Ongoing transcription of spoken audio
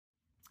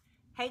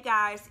Hey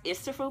guys,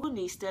 it's the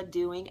Frugalnista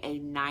doing a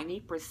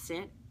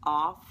 90%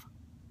 off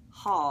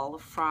haul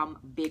from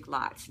Big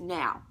Lots.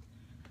 Now,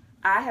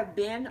 I have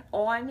been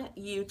on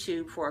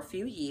YouTube for a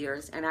few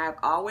years and I've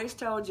always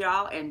told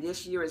y'all, and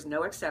this year is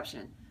no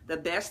exception, the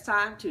best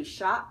time to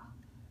shop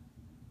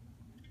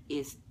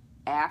is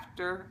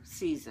after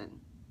season,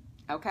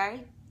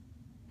 okay?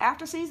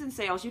 After season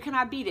sales, you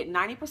cannot beat it.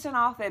 90%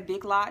 off at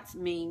Big Lots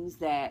means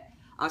that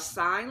a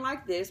sign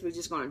like this, we're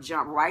just going to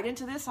jump right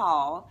into this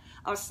haul.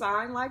 A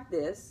sign like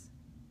this,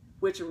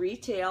 which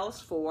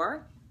retails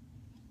for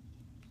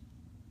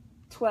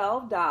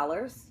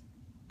 $12,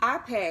 I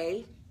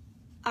pay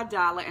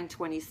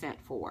 $1.20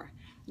 for.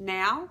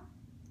 Now,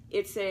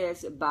 it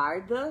says,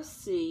 by the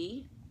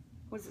sea,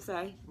 what does it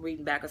say?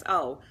 Reading backwards.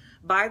 Oh,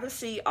 by the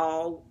sea,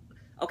 all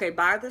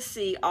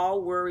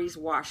worries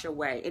wash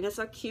away. And it's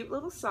a cute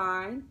little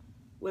sign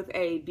with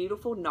a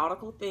beautiful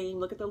nautical theme.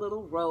 Look at the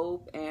little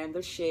rope and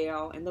the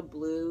shell and the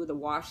blue, the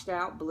washed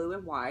out blue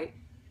and white.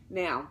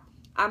 Now,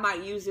 I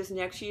might use this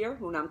next year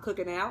when I'm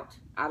cooking out.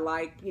 I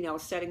like,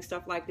 setting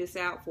stuff like this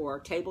out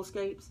for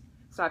tablescapes.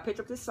 So I picked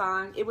up this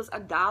sign. It was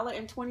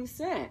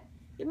 $1.20.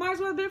 It might as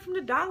well have been from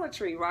the Dollar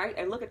Tree, right?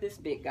 And look at this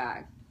big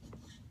guy.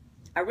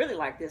 I really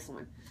like this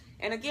one.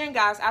 And again,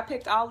 guys, I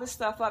picked all this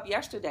stuff up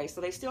yesterday,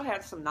 so they still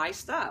had some nice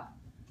stuff.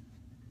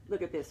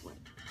 Look at this one.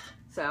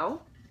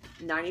 So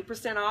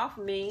 90% off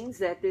means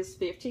that this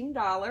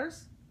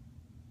 $15,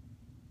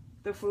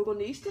 the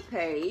Frugalnista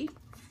paid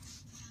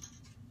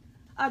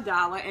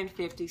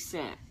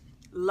 $1.50.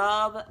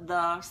 Love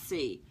the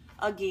sea.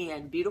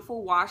 Again,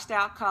 beautiful washed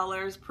out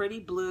colors, pretty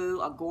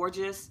blue, a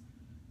gorgeous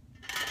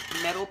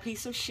metal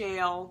piece of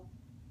shell.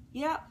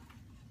 Yep.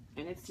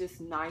 And it's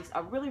just nice.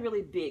 A really,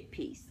 really big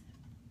piece.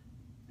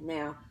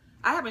 Now,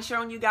 I haven't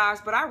shown you guys,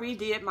 but I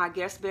redid my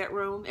guest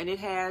bedroom, and it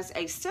has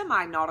a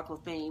semi-nautical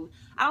theme.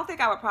 I don't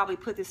think I would probably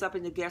put this up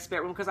in the guest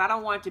bedroom because I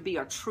don't want it to be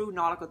a true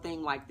nautical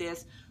theme like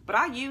this. But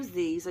I use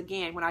these,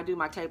 again, when I do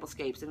my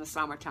tablescapes in the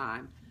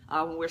summertime.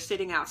 When we're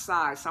sitting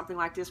outside, something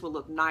like this will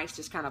look nice,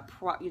 just kind of,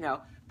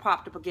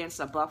 propped up against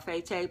a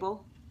buffet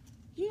table.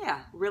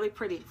 Yeah, really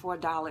pretty for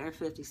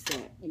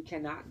 $1.50. You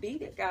cannot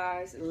beat it,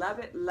 guys. Love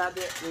it, love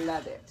it,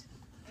 love it.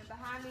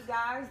 Behind me,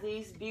 guys,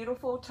 these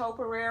beautiful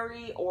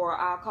topiary, or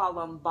I'll call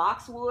them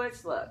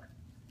boxwoods. Look,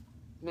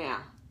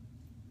 now,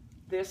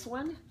 this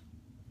one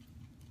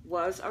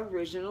was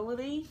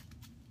originally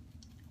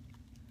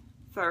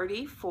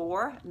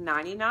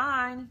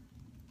 $34.99,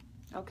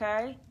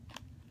 okay?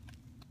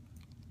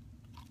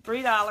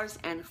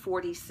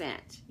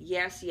 $3.40.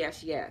 Yes,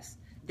 yes, yes.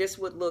 This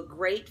would look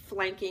great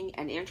flanking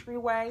an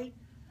entryway.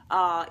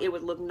 It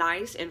would look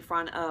nice in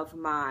front of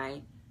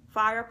my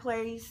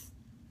fireplace.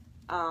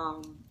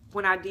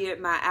 When I did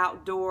my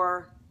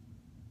outdoor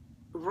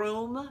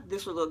room,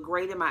 this would look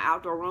great in my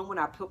outdoor room when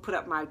I put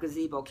up my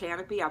gazebo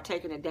canopy. I've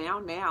taken it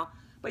down now.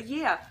 But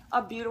yeah,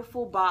 a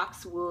beautiful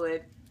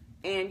boxwood.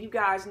 And you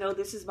guys know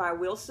this is by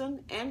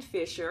Wilson and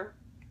Fisher.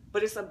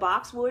 But it's a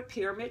boxwood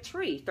pyramid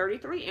tree,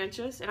 33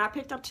 inches. And I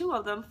picked up 2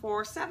 of them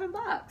for $7.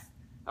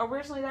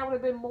 Originally, that would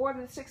have been more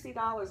than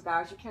 $60,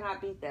 guys. You cannot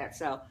beat that.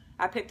 So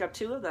I picked up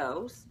 2 of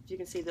those. You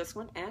can see this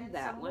one and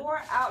that one.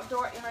 More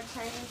outdoor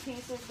entertaining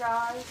pieces,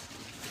 guys.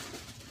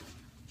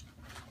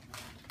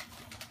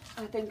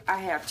 I think I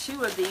have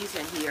 2 of these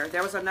in here.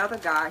 There was another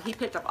guy. He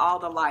picked up all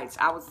the lights.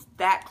 I was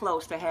that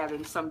close to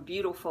having some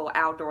beautiful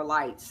outdoor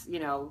lights,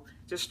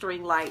 just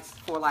string lights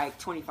for like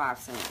 25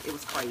 cents. It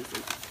was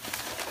crazy.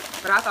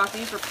 But I thought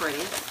these were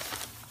pretty.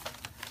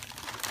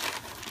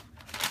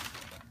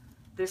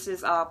 This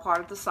is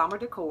part of the summer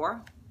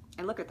decor.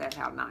 And look at that,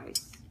 how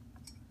nice.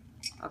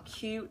 A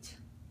cute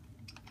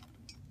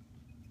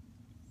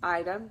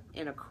item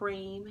in a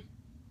cream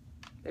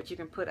that you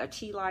can put a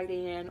tea light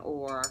in,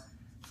 or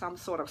some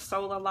sort of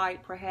solar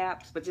light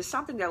perhaps, but just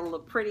something that will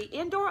look pretty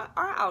indoor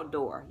or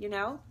outdoor,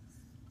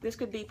 This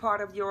could be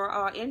part of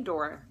your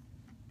indoor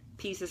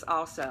pieces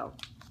also.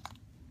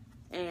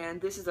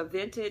 And this is a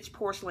vintage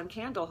porcelain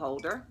candle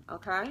holder,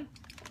 okay?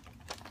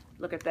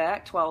 Look at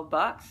that, 12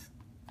 bucks,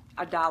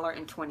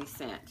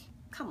 $1.20.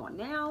 Come on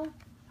now.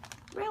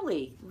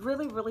 Really,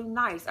 really, really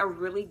nice. A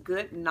really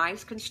good,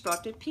 nice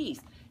constructed piece.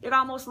 It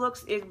almost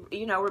looks,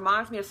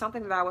 reminds me of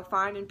something that I would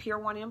find in Pier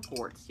 1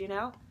 Imports,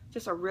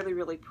 Just a really,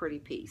 really pretty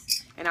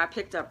piece. And I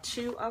picked up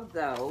 2 of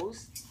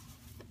those.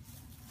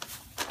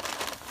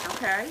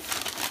 Okay.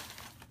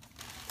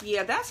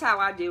 Yeah, that's how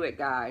I do it,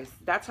 guys.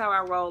 That's how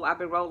I roll. I've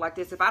been rolling like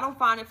this. If I don't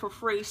find it for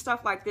free,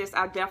 stuff like this,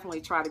 I definitely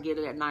try to get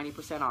it at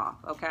 90%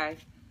 off, okay?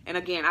 And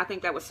again, I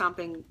think that was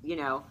something,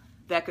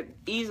 that could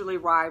easily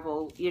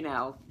rival,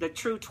 the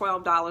true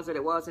 $12 that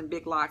it was in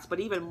Big Lots,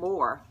 but even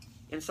more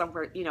in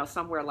somewhere,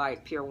 somewhere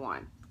like Pier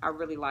 1. I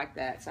really like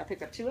that. So I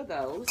picked up 2 of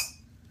those.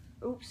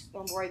 Oops,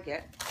 don't break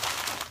it.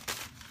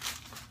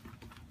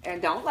 And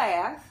don't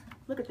laugh.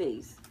 Look at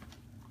these.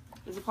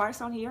 Is the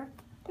price on here?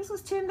 This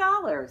was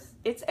 $10.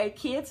 It's a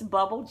kid's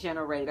bubble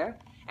generator.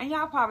 And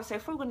y'all probably say,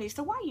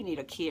 Frugalnista, why you need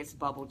a kid's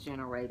bubble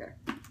generator?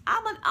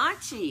 I'm an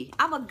auntie.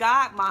 I'm a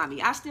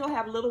godmommy. I still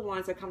have little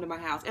ones that come to my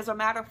house. As a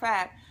matter of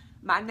fact,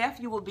 My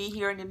nephew will be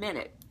here in a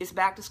minute. It's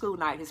back to school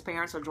night. His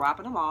parents are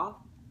dropping him off.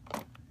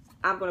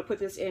 I'm going to put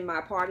this in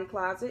my party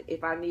closet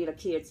if I need a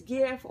kid's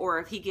gift, or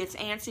if he gets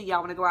antsy, y'all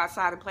want to go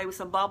outside and play with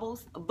some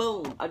bubbles,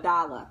 boom,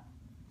 $1.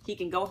 He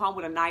can go home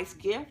with a nice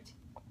gift.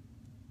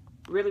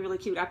 Really, really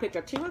cute. I picked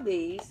up 2 of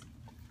these,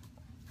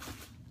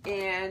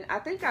 and I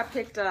think I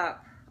picked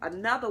up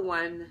another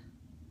one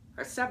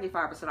for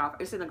 75% off.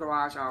 It's in the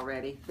garage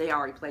already. They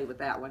already played with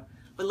that one.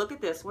 But look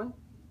at this one.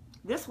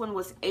 This one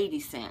was 80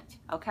 cents,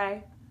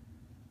 okay?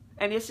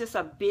 And it's just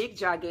a big,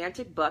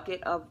 gigantic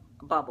bucket of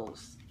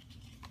bubbles.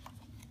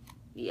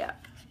 Yeah.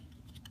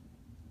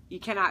 You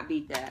cannot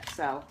beat that.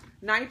 So,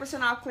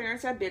 90% off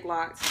clearance at Big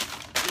Lots.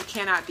 You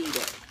cannot beat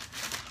it.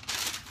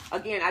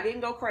 Again, I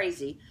didn't go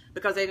crazy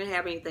because they didn't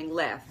have anything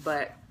left.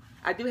 But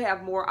I do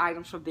have more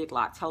items from Big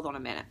Lots. Hold on a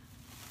minute.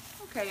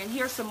 Okay, and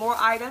here's some more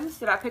items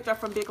that I picked up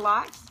from Big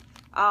Lots.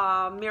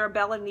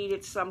 Mirabella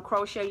needed some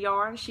crochet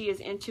yarn. She is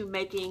into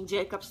making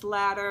Jacob's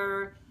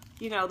Ladder,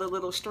 you know, the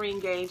little string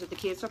games that the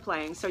kids are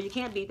playing. So you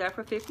can't beat that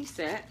for 50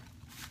 cents.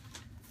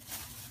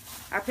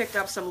 I picked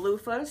up some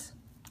loofahs,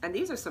 and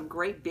these are some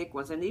great big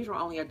ones, and these were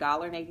only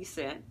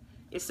 $1.80.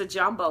 It's the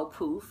Jumbo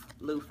Poof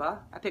loofah.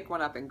 I picked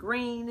one up in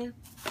green.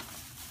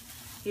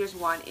 Here's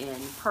one in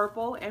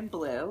purple and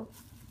blue.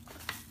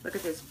 Look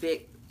at this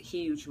big,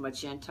 huge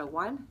magenta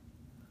one.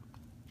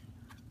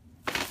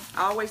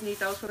 I always need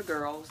those for the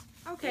girls.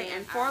 Okay,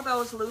 and for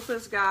those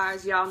loofahs,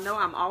 guys, y'all know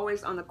I'm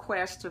always on the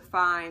quest to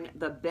find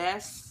the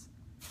best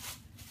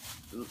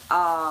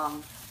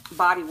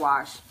body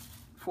wash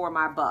for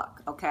my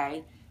buck,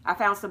 okay? I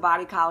found some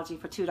Bodycology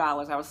for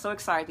 $2. I was so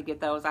excited to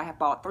get those. I have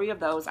bought 3 of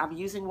those. I'm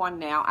using one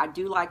now. I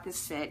do like this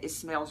scent. It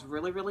smells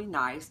really, really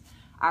nice.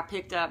 I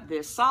picked up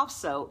this soft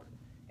soap,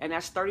 and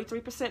that's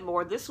 33%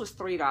 more. This was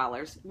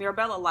 $3.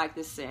 Mirabella liked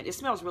this scent. It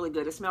smells really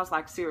good. It smells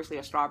like, seriously,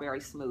 a strawberry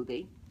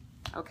smoothie,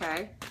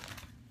 okay?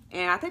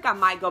 And I think I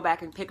might go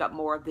back and pick up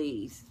more of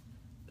these.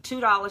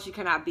 $2, you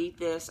cannot beat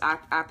this. I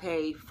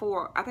pay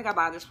I think I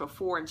buy this for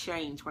 $4 and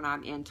change when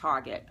I'm in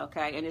Target,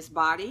 okay? And it's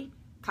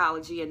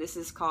Bodycology, and this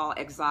is called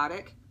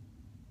Exotic.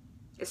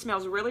 It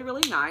smells really,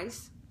 really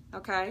nice,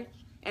 okay?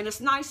 And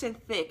it's nice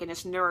and thick, and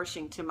it's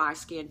nourishing to my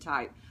skin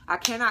type. I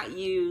cannot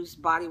use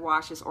body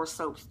washes or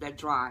soaps that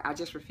dry. I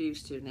just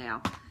refuse to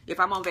now. If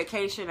I'm on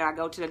vacation and I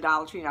go to the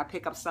Dollar Tree and I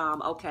pick up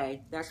some,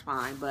 okay, that's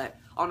fine. But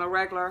on a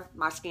regular,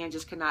 my skin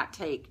just cannot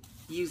take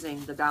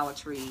using the Dollar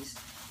Tree's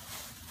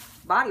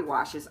body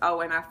washes.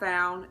 Oh, and I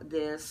found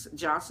this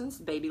Johnson's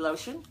baby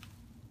lotion.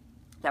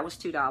 That was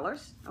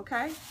 $2,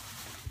 okay?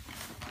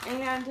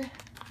 And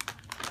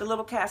the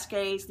little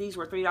cascades, these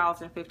were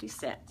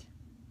 $3.50.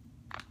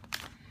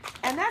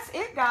 And that's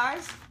it,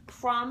 guys,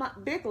 from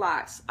Big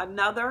Lots.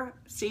 Another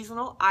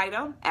seasonal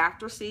item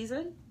after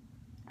season.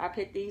 I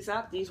picked these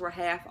up. These were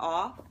half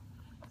off.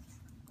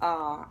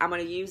 I'm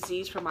going to use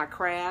these for my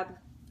crab,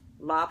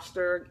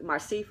 lobster, my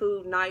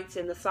seafood nights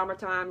in the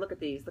summertime. Look at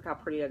these. Look how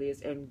pretty that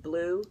is. In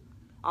blue.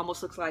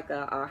 Almost looks like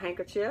a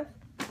handkerchief.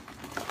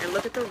 And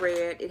look at the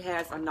red. It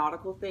has a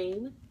nautical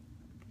theme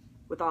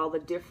with all the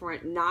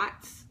different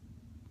knots.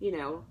 You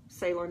know,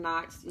 sailor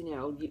knots, you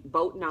know,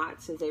 boat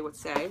knots, as they would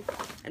say.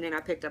 And then I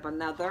picked up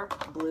another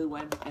blue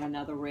one and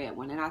another red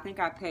one. And I think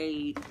I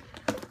paid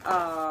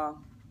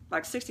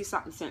like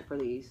 60-something cents for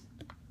these.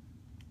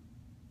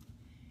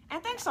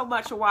 And thanks so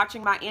much for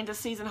watching my end of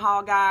season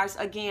haul, guys.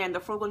 Again, the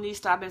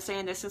Frugalnista, I've been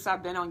saying this since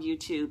I've been on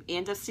YouTube.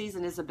 End of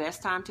season is the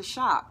best time to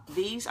shop.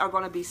 These are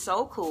going to be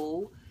so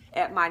cool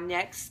at my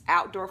next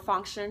outdoor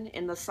function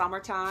in the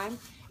summertime.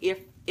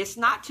 If it's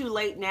not too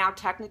late now,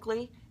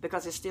 technically,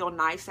 because it's still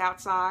nice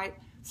outside.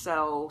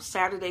 So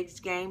Saturday's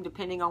game,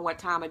 depending on what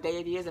time of day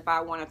it is, if I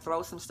want to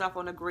throw some stuff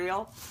on the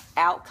grill,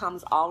 out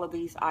comes all of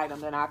these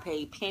items, and I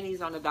paid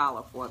pennies on the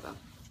dollar for them.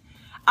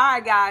 All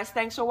right, guys,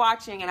 thanks for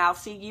watching, and I'll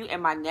see you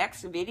in my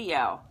next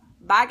video.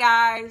 Bye,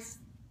 guys.